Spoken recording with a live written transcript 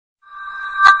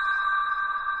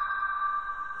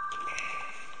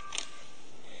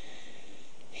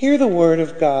Hear the word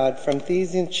of God from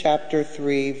Ephesians chapter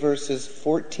 3, verses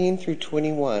 14 through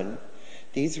 21.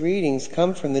 These readings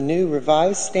come from the New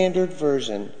Revised Standard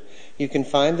Version. You can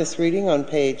find this reading on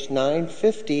page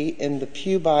 950 in the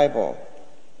Pew Bible.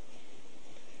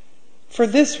 For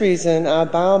this reason I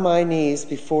bow my knees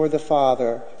before the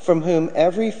Father, from whom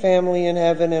every family in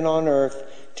heaven and on earth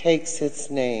takes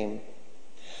its name.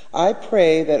 I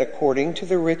pray that according to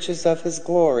the riches of his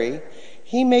glory,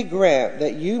 he may grant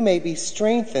that you may be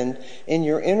strengthened in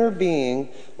your inner being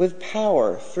with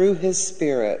power through his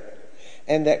Spirit,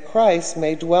 and that Christ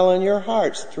may dwell in your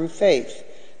hearts through faith,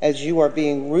 as you are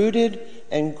being rooted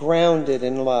and grounded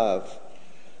in love.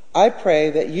 I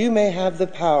pray that you may have the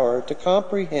power to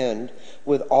comprehend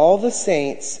with all the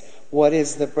saints what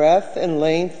is the breadth and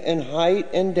length and height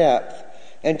and depth,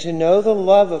 and to know the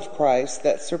love of Christ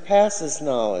that surpasses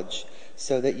knowledge,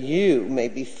 so that you may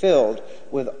be filled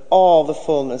with all the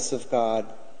fullness of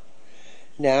God.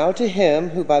 Now to him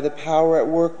who by the power at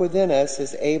work within us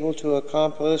is able to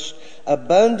accomplish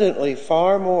abundantly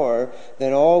far more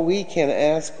than all we can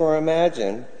ask or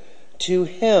imagine, to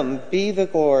him be the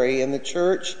glory in the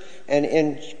church and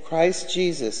in Christ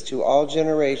Jesus to all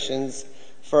generations,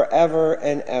 forever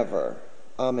and ever.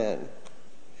 Amen.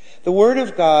 The word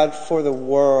of God for the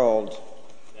world.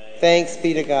 Thanks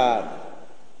be to God.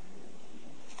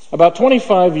 About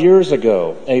 25 years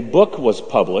ago, a book was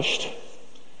published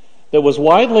that was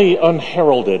widely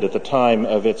unheralded at the time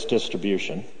of its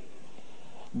distribution.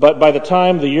 But by the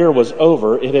time the year was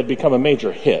over, it had become a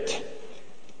major hit.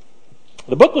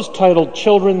 The book was titled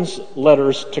Children's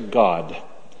Letters to God,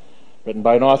 written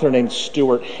by an author named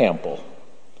Stuart Hampel.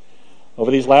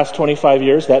 Over these last 25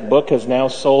 years, that book has now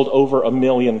sold over 1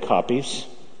 million copies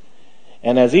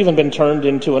and has even been turned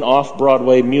into an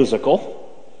off-Broadway musical.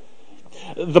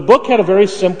 The book had a very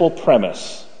simple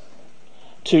premise: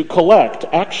 to collect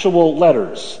actual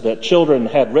letters that children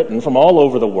had written from all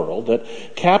over the world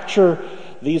that capture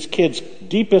these kids'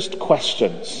 deepest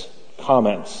questions,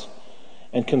 comments,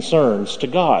 and concerns to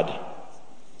God.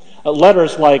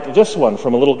 Letters like this one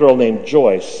from a little girl named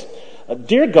Joyce.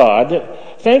 Dear God,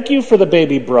 thank you for the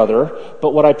baby brother,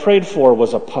 but what I prayed for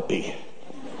was a puppy.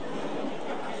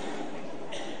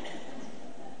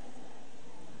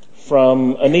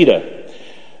 From Anita.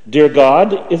 Dear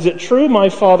God, is it true my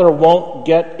father won't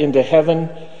get into heaven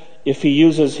if he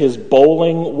uses his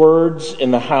bowling words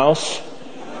in the house?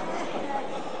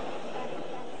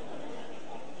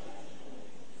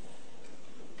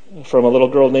 From a little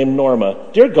girl named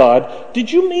Norma. Dear God,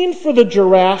 did you mean for the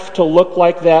giraffe to look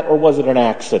like that, or was it an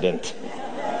accident?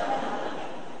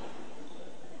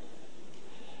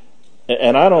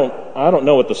 And I don't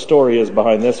know what the story is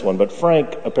behind this one, but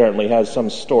Frank apparently has some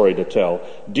story to tell.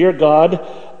 Dear God,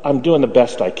 I'm doing the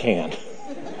best I can.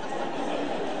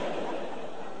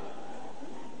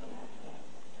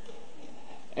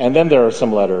 And then there are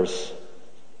some letters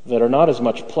that are not as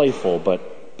much playful,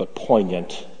 but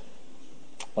poignant.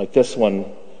 Like this one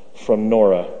from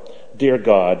Nora. Dear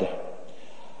God,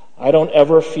 I don't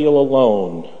ever feel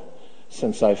alone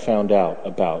since I found out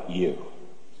about you.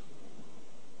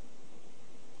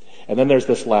 And then there's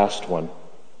this last one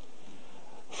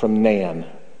from Nan.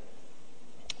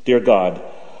 Dear God,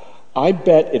 I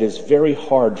bet it is very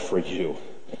hard for you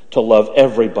to love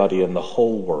everybody in the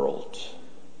whole world.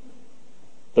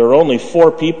 There are only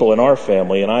 4 people in our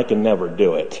family, and I can never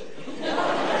do it.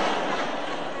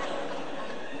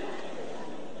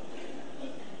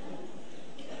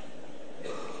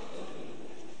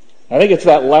 I think it's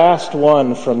that last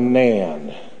one from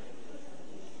Nan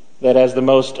that has the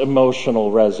most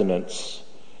emotional resonance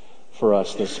for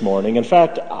us this morning. In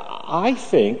fact, I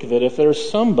think that if there's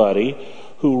somebody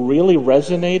who really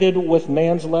resonated with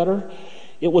Nan's letter,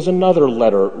 it was another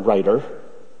letter writer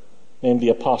named the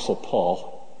Apostle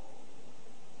Paul,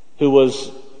 who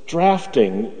was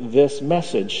drafting this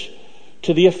message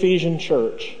to the Ephesian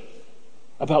church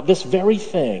about this very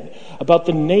thing, about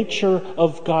the nature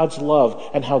of God's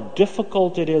love and how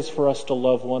difficult it is for us to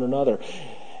love one another.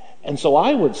 And so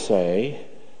I would say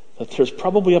that there's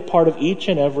probably a part of each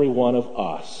and every one of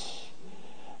us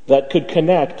that could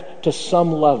connect to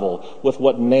some level with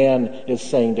what Nan is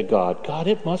saying to God. God,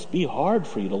 it must be hard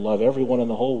for you to love everyone in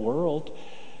the whole world.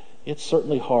 It's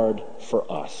certainly hard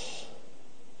for us.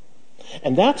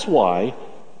 And that's why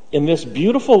in this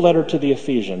beautiful letter to the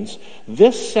Ephesians,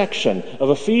 this section of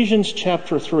Ephesians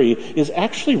chapter 3 is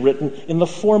actually written in the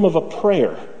form of a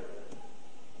prayer,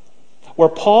 where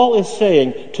Paul is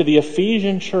saying to the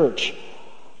Ephesian church,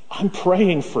 I'm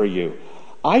praying for you.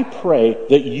 I pray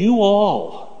that you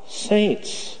all,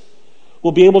 saints,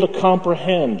 will be able to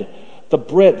comprehend the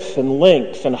breadth and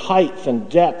length and height and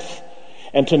depth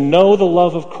and to know the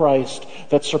love of Christ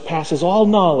that surpasses all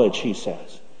knowledge, he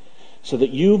says, so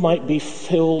that you might be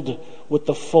filled with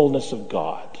the fullness of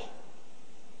God.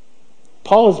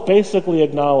 Paul is basically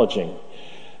acknowledging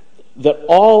that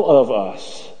all of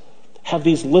us have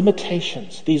these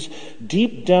limitations, these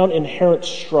deep down inherent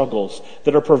struggles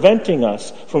that are preventing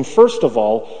us from, first of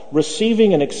all,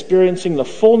 receiving and experiencing the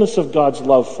fullness of God's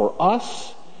love for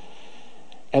us,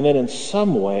 and then in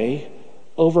some way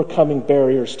overcoming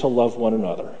barriers to love one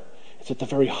another. It's at the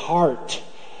very heart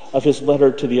of his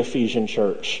letter to the Ephesian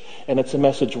church, and it's a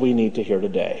message we need to hear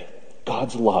today.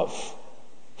 God's love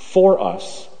for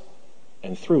us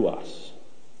and through us.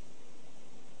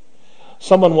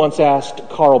 Someone once asked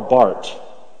Karl Barth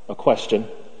a question.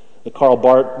 Karl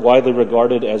Barth, widely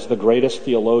regarded as the greatest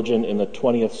theologian in the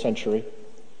 20th century.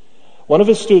 One of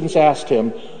his students asked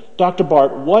him, Dr.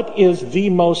 Barth, what is the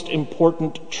most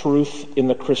important truth in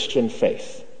the Christian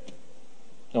faith?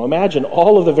 Now imagine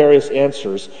all of the various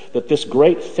answers that this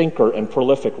great thinker and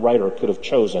prolific writer could have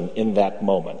chosen in that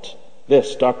moment.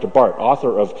 This, Dr. Barth,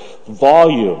 author of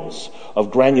volumes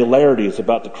of granularities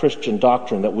about the Christian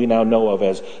doctrine that we now know of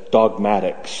as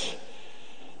dogmatics.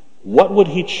 What would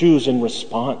he choose in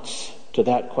response to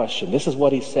that question? This is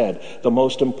what he said. The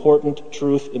most important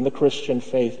truth in the Christian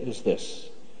faith is this: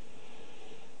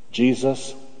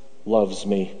 Jesus loves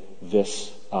me,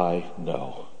 this I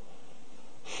know,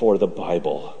 for the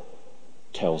Bible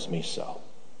tells me so.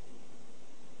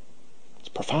 It's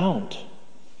profound.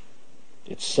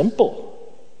 It's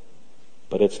simple,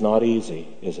 but it's not easy,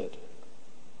 is it?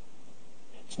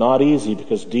 It's not easy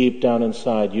because deep down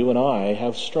inside, you and I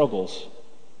have struggles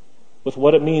with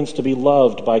what it means to be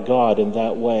loved by God in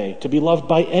that way, to be loved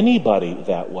by anybody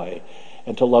that way,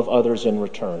 and to love others in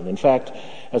return. In fact,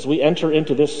 as we enter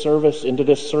into this service, into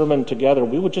this sermon together,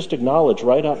 we would just acknowledge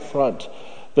right up front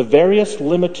the various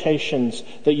limitations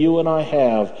that you and I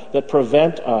have that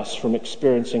prevent us from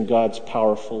experiencing God's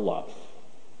powerful love.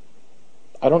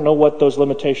 I don't know what those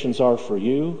limitations are for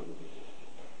you,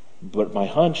 but my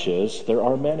hunch is there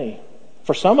are many.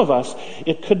 For some of us,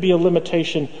 it could be a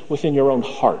limitation within your own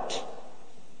heart.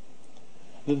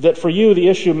 That for you, the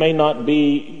issue may not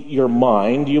be your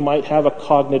mind. You might have a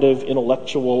cognitive,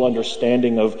 intellectual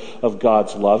understanding of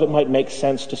God's love. It might make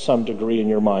sense to some degree in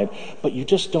your mind, but you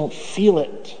just don't feel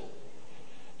it.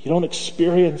 You don't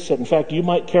experience it. In fact, you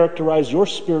might characterize your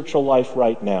spiritual life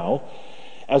right now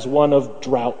as one of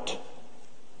drought,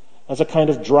 as a kind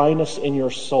of dryness in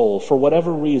your soul. For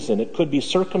whatever reason, it could be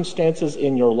circumstances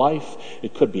in your life,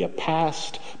 it could be a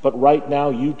past, but right now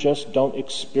you just don't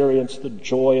experience the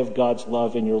joy of God's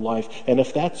love in your life. And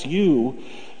if that's you,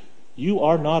 you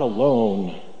are not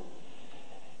alone.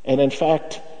 And in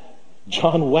fact,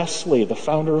 John Wesley, the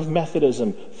founder of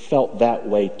Methodism, felt that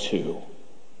way too,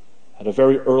 at a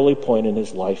very early point in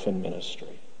his life and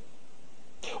ministry.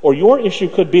 Or your issue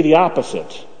could be the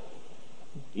opposite.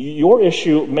 Your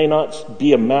issue may not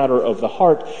be a matter of the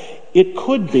heart. It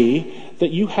could be that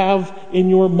you have in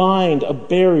your mind a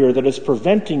barrier that is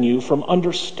preventing you from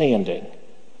understanding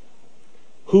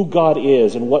who God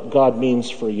is and what God means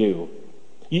for you.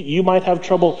 You might have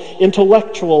trouble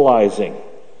intellectualizing,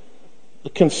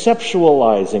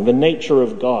 conceptualizing the nature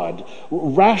of God,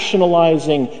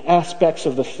 rationalizing aspects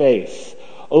of the faith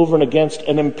over and against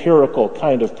an empirical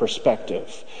kind of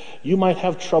perspective. You might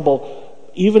have trouble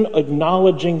even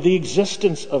acknowledging the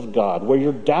existence of God, where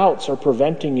your doubts are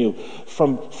preventing you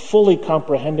from fully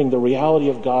comprehending the reality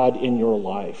of God in your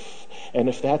life. And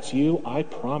if that's you, I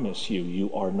promise you,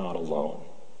 you are not alone.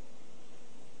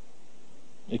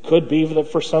 It could be that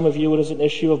for some of you it is an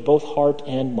issue of both heart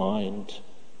and mind.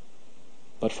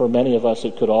 But for many of us,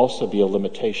 it could also be a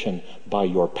limitation by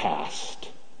your past.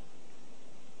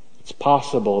 It's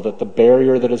possible that the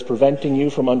barrier that is preventing you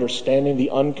from understanding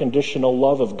the unconditional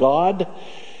love of God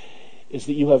is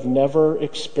that you have never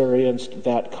experienced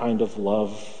that kind of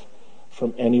love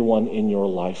from anyone in your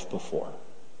life before.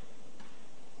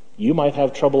 You might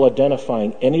have trouble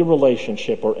identifying any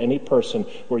relationship or any person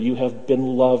where you have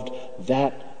been loved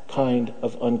that kind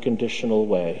of unconditional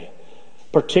way,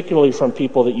 particularly from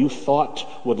people that you thought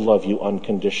would love you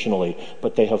unconditionally,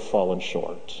 but they have fallen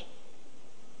short.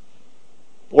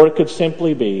 Or it could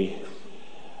simply be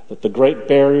that the great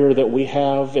barrier that we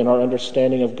have in our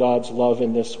understanding of God's love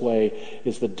in this way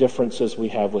is the differences we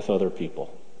have with other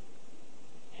people.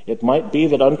 It might be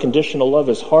that unconditional love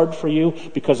is hard for you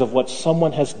because of what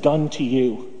someone has done to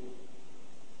you.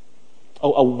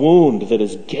 A wound that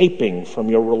is gaping from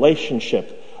your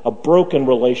relationship, a broken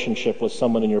relationship with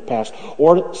someone in your past,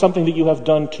 or something that you have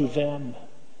done to them.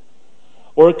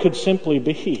 Or it could simply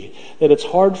be that it's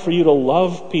hard for you to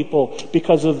love people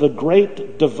because of the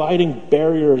great dividing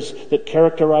barriers that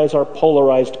characterize our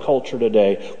polarized culture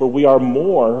today, where we are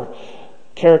more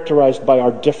characterized by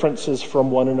our differences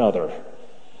from one another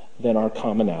than our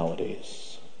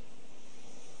commonalities.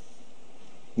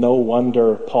 No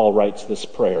wonder Paul writes this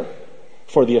prayer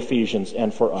for the Ephesians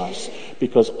and for us,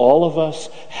 because all of us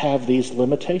have these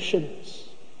limitations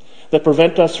that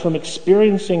prevent us from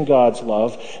experiencing God's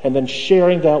love and then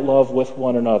sharing that love with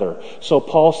one another. So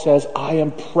Paul says, I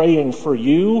am praying for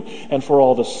you and for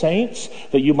all the saints,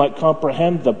 that you might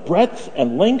comprehend the breadth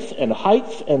and length and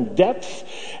height and depth,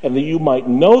 and that you might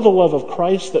know the love of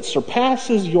Christ that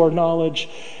surpasses your knowledge,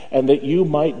 and that you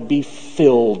might be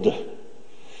filled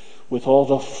with all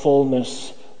the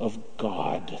fullness of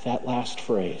God. That last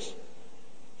phrase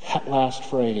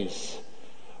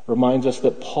reminds us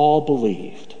that Paul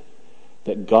believed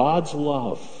that God's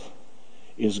love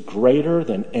is greater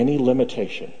than any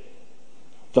limitation.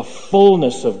 The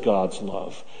fullness of God's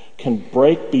love can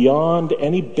break beyond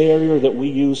any barrier that we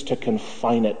use to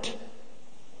confine it.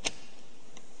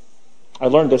 I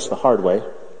learned this the hard way.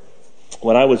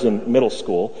 When I was in middle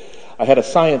school, I had a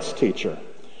science teacher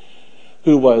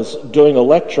who was doing a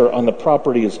lecture on the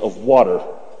properties of water,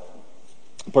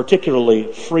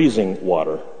 particularly freezing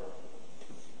water.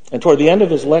 And toward the end of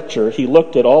his lecture, he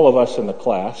looked at all of us in the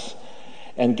class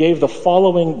and gave the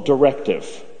following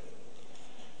directive.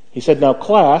 He said, now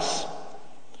class,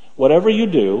 whatever you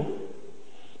do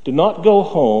not go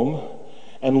home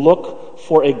and look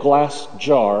for a glass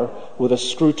jar with a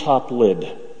screw-top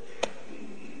lid.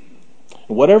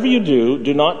 Whatever you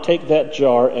do not take that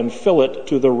jar and fill it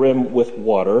to the rim with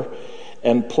water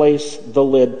and place the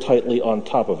lid tightly on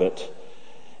top of it.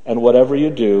 And whatever you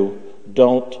do,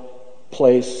 don't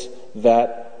place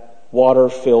that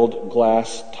water-filled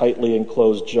glass tightly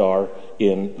enclosed jar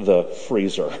in the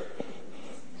freezer.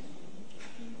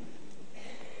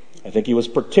 I think he was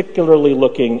particularly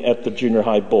looking at the junior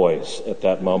high boys at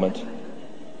that moment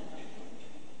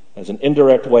as an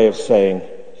indirect way of saying,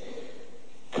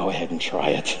 go ahead and try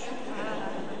it.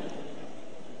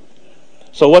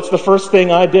 So what's the first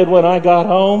thing I did when I got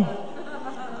home?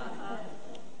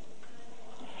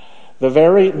 The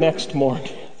very next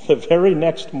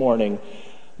morning,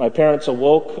 my parents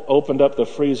awoke, opened up the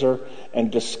freezer, and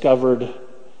discovered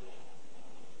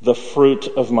the fruit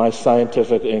of my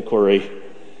scientific inquiry.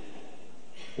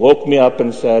 Woke me up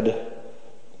and said,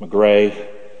 McGray,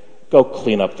 go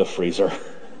clean up the freezer.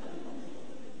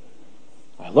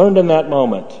 I learned in that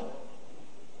moment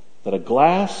that a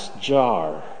glass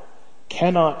jar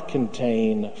cannot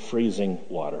contain freezing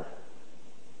water.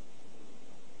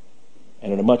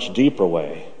 And in a much deeper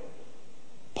way,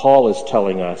 Paul is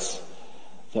telling us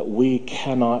that we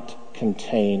cannot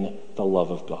contain the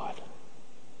love of God.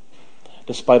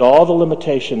 Despite all the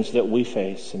limitations that we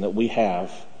face and that we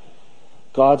have,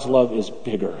 God's love is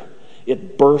bigger.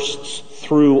 It bursts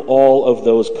through all of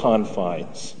those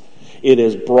confines. It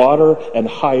is broader and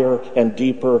higher and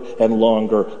deeper and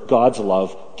longer. God's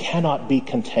love cannot be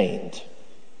contained,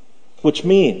 which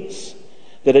means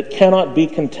that it cannot be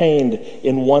contained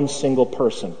in one single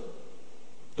person.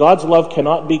 God's love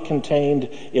cannot be contained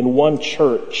in one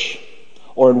church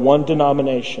or in one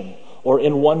denomination or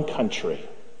in one country.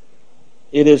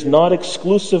 It is not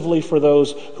exclusively for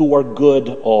those who are good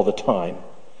all the time.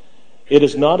 It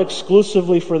is not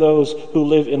exclusively for those who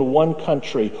live in one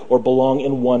country or belong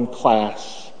in one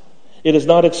class. It is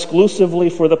not exclusively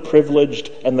for the privileged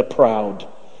and the proud.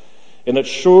 And it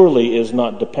surely is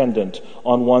not dependent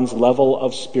on one's level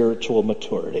of spiritual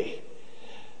maturity.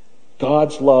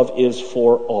 God's love is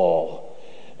for all.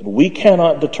 And we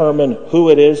cannot determine who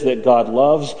it is that God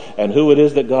loves and who it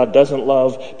is that God doesn't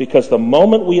love, because the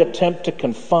moment we attempt to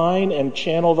confine and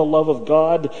channel the love of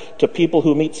God to people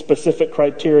who meet specific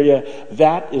criteria,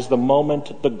 that is the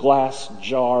moment the glass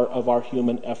jar of our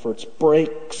human efforts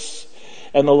breaks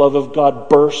and the love of God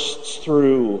bursts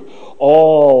through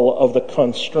all of the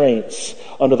constraints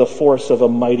under the force of a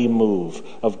mighty move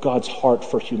of God's heart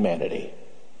for humanity.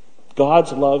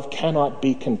 God's love cannot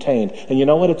be contained. And you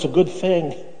know what? It's a good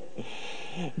thing,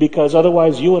 because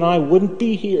otherwise you and I wouldn't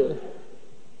be here.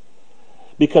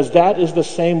 Because that is the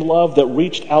same love that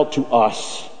reached out to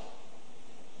us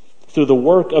through the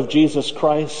work of Jesus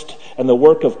Christ and the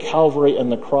work of Calvary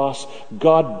and the cross.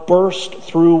 God burst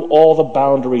through all the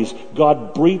boundaries.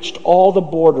 God breached all the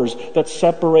borders that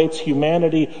separates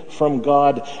humanity from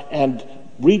God and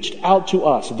reached out to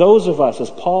us. Those of us,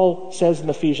 as Paul says in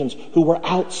Ephesians, who were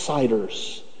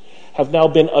outsiders, have now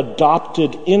been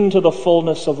adopted into the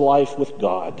fullness of life with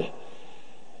God.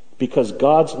 Because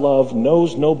God's love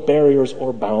knows no barriers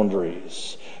or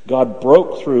boundaries. God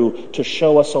broke through to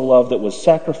show us a love that was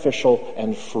sacrificial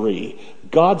and free.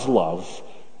 God's love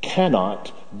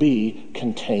cannot be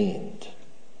contained.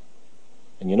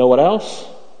 And you know what else?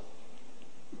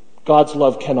 God's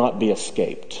love cannot be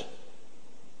escaped.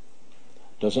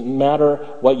 Doesn't matter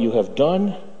what you have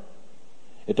done.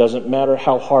 It doesn't matter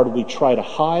how hard we try to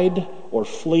hide or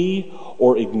flee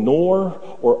or ignore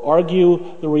or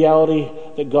argue the reality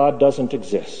that God doesn't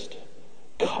exist.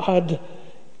 God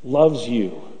loves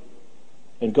you,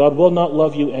 and God will not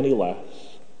love you any less.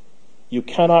 You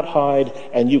cannot hide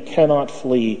and you cannot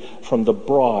flee from the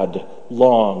broad,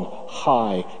 long,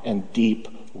 high, and deep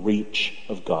reach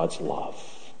of God's love.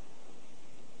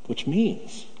 Which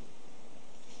means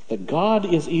that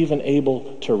God is even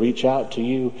able to reach out to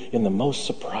you in the most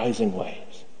surprising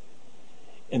ways,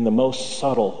 in the most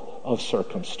subtle of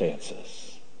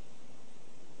circumstances.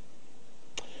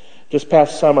 This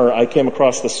past summer, I came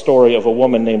across the story of a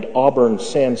woman named Auburn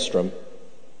Sandstrom,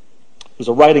 who was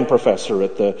a writing professor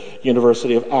at the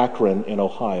University of Akron in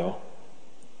Ohio.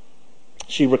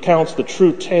 She recounts the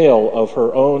true tale of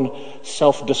her own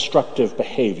self-destructive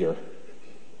behavior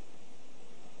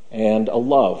and a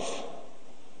love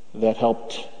that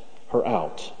helped her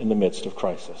out in the midst of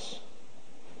crisis.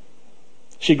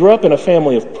 She grew up in a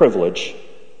family of privilege,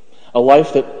 a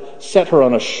life that set her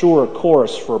on a sure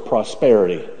course for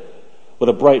prosperity, with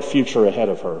a bright future ahead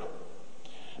of her.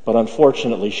 But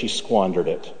unfortunately, she squandered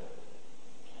it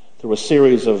through a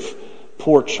series of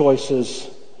poor choices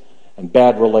and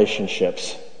bad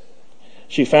relationships.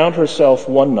 She found herself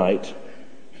one night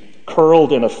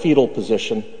curled in a fetal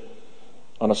position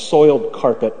on a soiled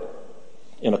carpet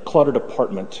in a cluttered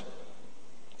apartment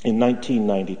in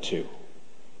 1992.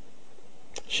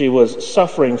 She was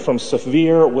suffering from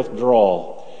severe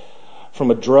withdrawal from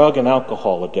a drug and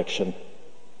alcohol addiction.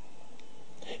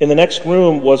 In the next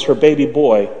room was her baby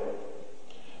boy,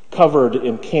 covered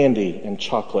in candy and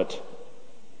chocolate,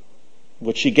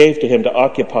 which she gave to him to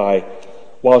occupy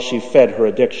while she fed her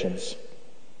addictions.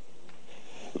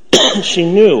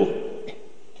 She knew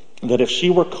that if she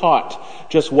were caught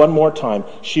just one more time,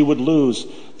 she would lose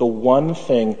the one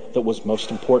thing that was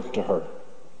most important to her,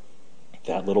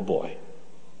 that little boy.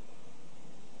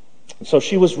 And so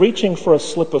she was reaching for a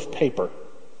slip of paper,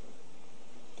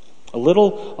 a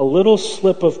little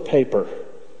slip of paper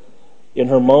in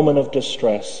her moment of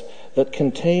distress that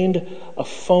contained a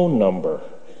phone number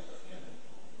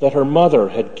that her mother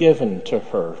had given to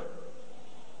her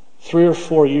 3 or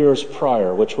 4 years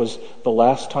prior, which was the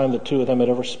last time the two of them had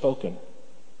ever spoken.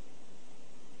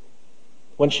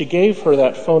 When she gave her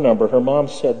that phone number, her mom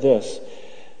said this.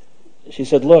 She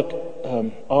said, "Look,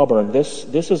 Auburn, this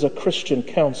is a Christian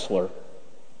counselor.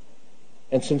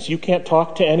 And since you can't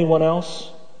talk to anyone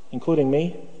else, including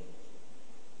me,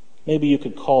 maybe you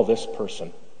could call this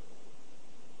person."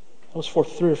 That was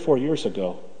 3 or 4 years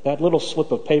ago. That little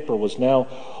slip of paper was now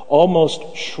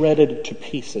almost shredded to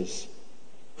pieces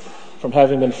from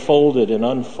having been folded and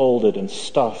unfolded and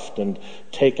stuffed and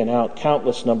taken out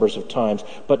countless numbers of times,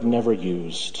 but never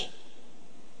used,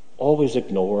 always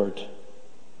ignored,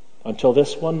 until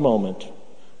this one moment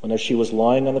when, as she was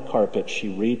lying on the carpet, she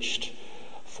reached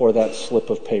for that slip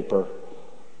of paper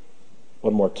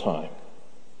one more time.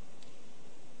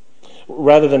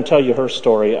 Rather than tell you her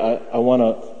story, I want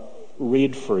to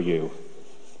read for you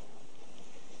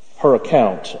her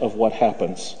account of what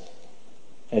happens,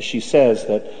 as she says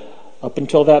that up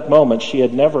until that moment, she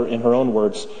had never, in her own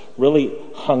words, really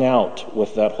hung out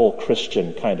with that whole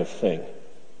Christian kind of thing.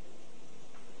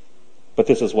 But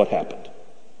this is what happened.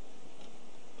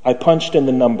 I punched in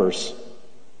the numbers.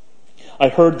 I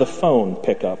heard the phone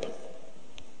pick up.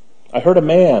 I heard a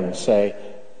man say,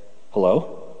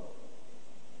 "Hello?"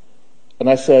 And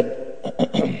I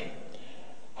said,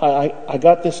 "Hi, I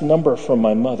got this number from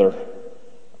my mother.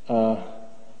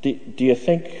 Do you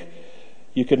think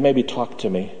you could maybe talk to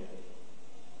me?"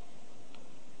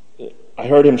 I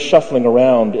heard him shuffling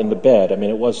around in the bed. I mean,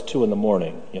 it was 2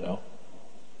 a.m, you know.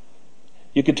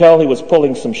 You could tell he was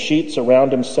pulling some sheets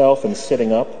around himself and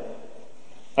sitting up.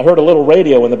 I heard a little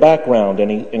radio in the background,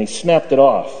 and he snapped it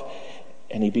off,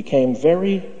 and he became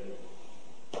very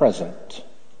present.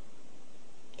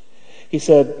 He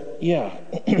said, "Yeah,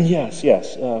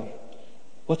 yes,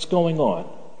 what's going on?"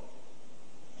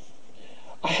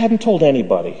 I hadn't told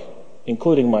anybody,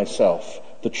 including myself,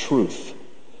 the truth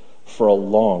for a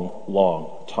long,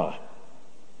 long time.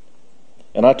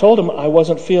 And I told him I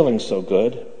wasn't feeling so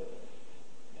good,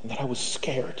 and that I was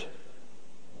scared,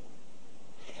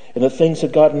 and that things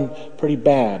had gotten pretty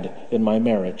bad in my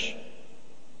marriage.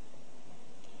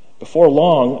 Before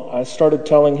long, I started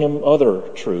telling him other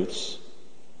truths,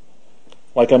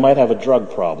 like I might have a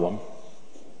drug problem,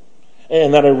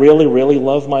 and that I really, really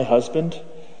love my husband.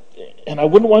 And I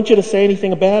wouldn't want you to say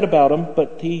anything bad about him,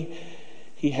 but he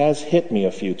has hit me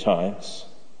a few times.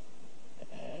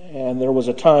 And there was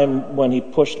a time when he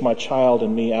pushed my child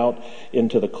and me out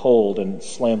into the cold and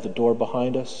slammed the door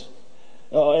behind us.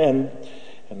 And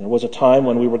there was a time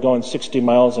when we were going 60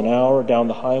 miles an hour down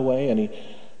the highway and he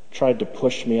tried to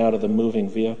push me out of the moving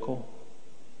vehicle.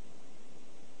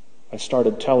 I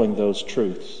started telling those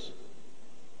truths.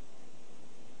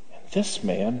 And this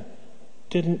man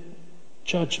didn't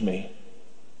judge me.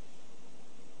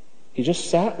 He just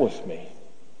sat with me.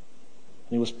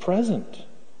 He was present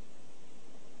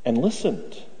and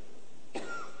listened.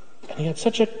 And he had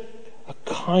such a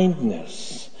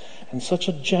kindness and such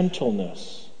a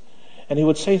gentleness. And he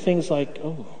would say things like,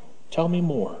 "Oh, tell me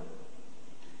more."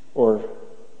 Or,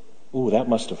 "Ooh, that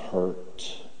must have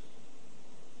hurt."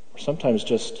 Or sometimes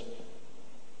just,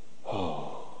 "Oh."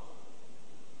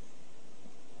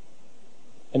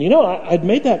 And I'd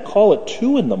made that call at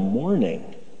 2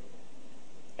 a.m,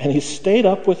 and he stayed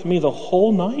up with me the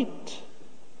whole night,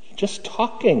 just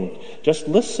talking, just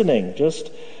listening, just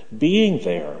being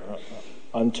there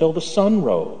until the sun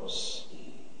rose.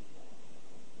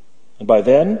 And by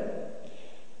then,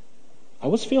 I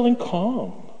was feeling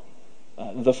calm.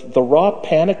 The raw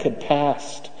panic had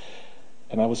passed,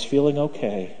 and I was feeling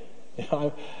okay.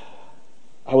 I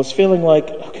was feeling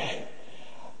like, okay,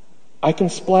 I can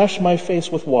splash my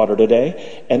face with water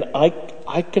today, and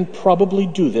I can probably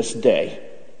do this day.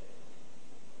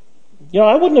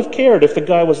 I wouldn't have cared if the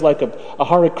guy was like a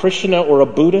Hare Krishna or a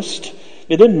Buddhist.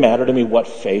 It didn't matter to me what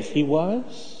faith he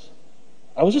was.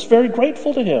 I was just very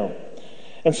grateful to him.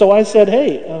 And so I said,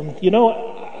 "Hey,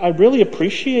 I really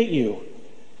appreciate you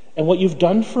and what you've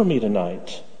done for me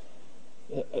tonight.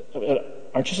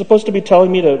 Aren't you supposed to be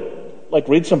telling me to,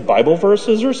 read some Bible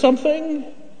verses or something?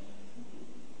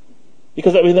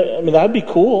 Because, that'd be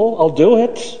cool. I'll do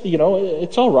it.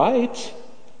 It's all right."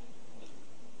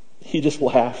 He just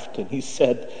laughed and he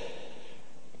said,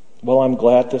 "Well, I'm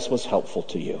glad this was helpful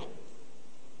to you."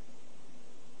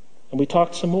 And we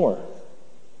talked some more.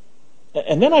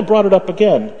 And then I brought it up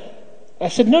again. I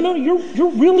said, No,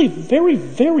 you're really very,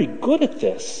 very good at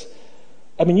this.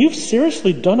 You've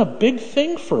seriously done a big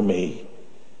thing for me.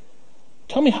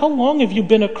 Tell me, how long have you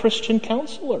been a Christian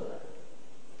counselor?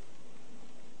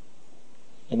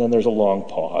 And then there's a long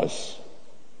pause.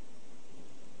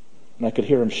 And I could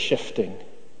hear him shifting.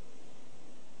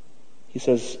 He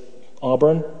says,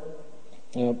 "Auburn,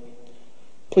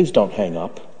 please don't hang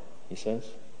up," he says.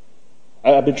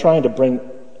 I've been trying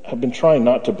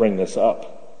not to bring this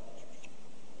up."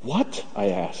 "What?" I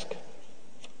ask.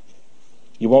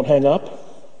 "You won't hang up?"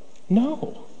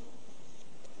 "No."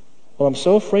 "Well, I'm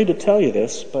so afraid to tell you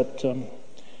this, but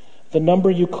the number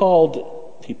you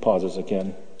called," he pauses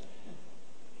again,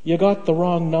 "you got the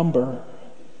wrong number."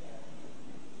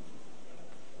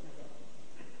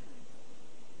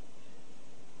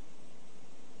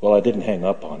 Well, I didn't hang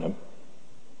up on him.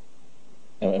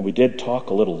 And we did talk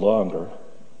a little longer.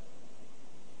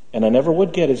 And I never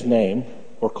would get his name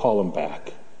or call him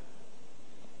back.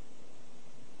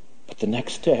 But the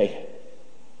next day,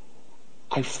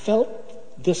 I felt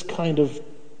this kind of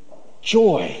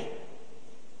joy,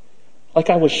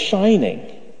 like I was shining.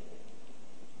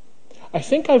 I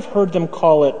think I've heard them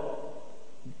call it,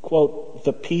 quote,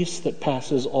 "the peace that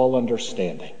passes all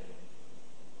understanding."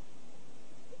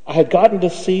 I had gotten to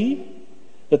see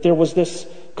that there was this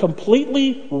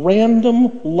completely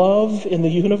random love in the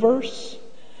universe,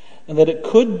 and that it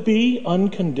could be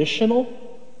unconditional,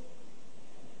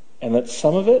 and that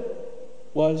some of it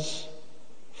was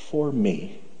for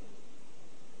me.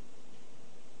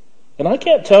 And I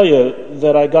can't tell you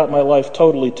that I got my life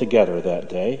totally together that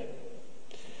day,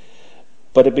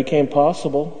 but it became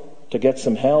possible to get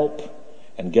some help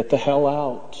and get the hell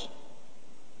out.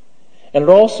 And it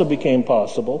also became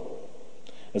possible,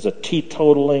 as a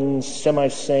teetotaling,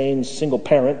 semi-sane single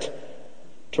parent,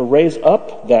 to raise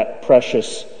up that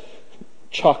precious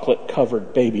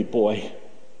chocolate-covered baby boy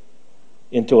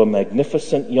into a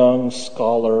magnificent young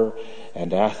scholar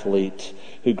and athlete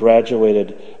who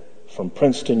graduated from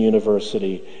Princeton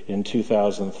University in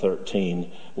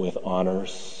 2013 with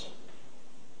honors.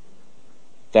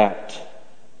 That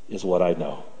is what I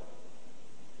know.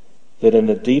 That in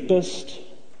the deepest,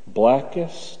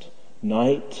 blackest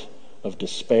night of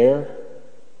despair,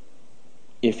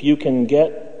 if you can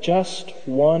get just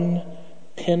one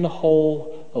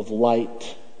pinhole of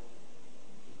light,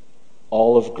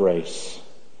 all of grace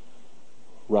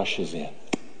rushes in.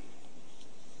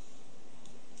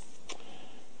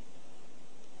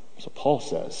 So Paul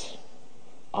says,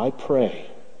 "I pray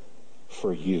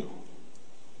for you,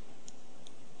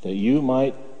 that you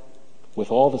might,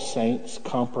 with all the saints,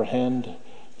 comprehend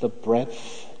the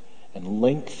breadth and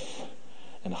length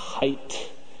and height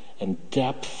and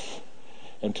depth,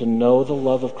 and to know the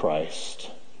love of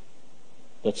Christ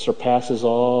that surpasses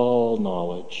all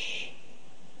knowledge,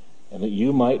 and that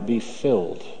you might be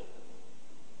filled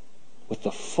with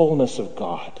the fullness of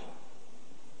God,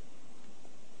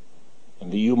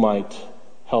 and that you might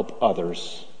help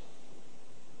others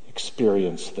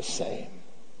experience the same.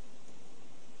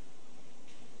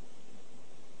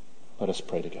 Let us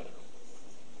pray together.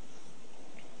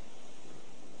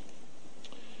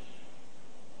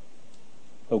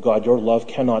 Oh God, your love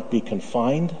cannot be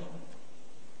confined,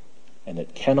 and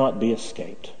it cannot be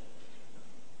escaped.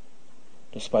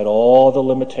 Despite all the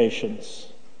limitations,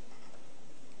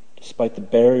 despite the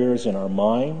barriers in our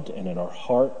mind and in our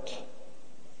heart,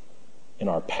 in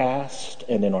our past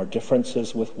and in our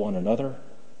differences with one another,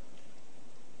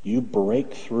 you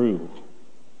break through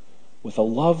with a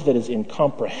love that is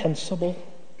incomprehensible,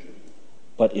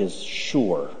 but is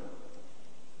sure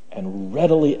and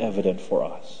readily evident for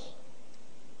us.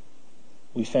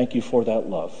 We thank you for that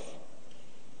love.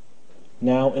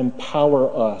 Now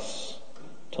empower us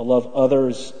to love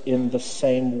others in the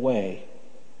same way,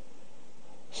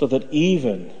 so that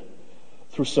even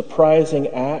through surprising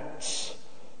acts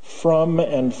from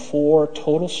and for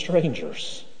total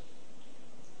strangers,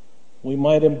 we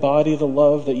might embody the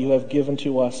love that you have given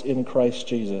to us in Christ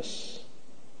Jesus,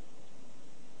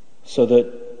 so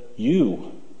that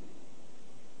you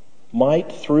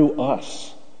might, through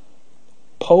us,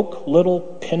 poke little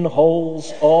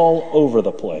pinholes all over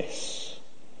the place,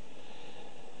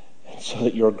 and so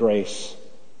that your grace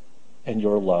and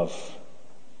your love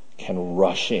can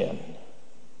rush in.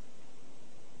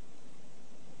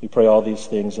 We pray all these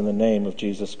things in the name of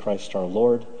Jesus Christ our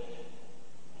Lord,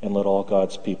 and let all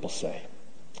God's people say,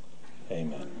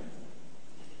 Amen.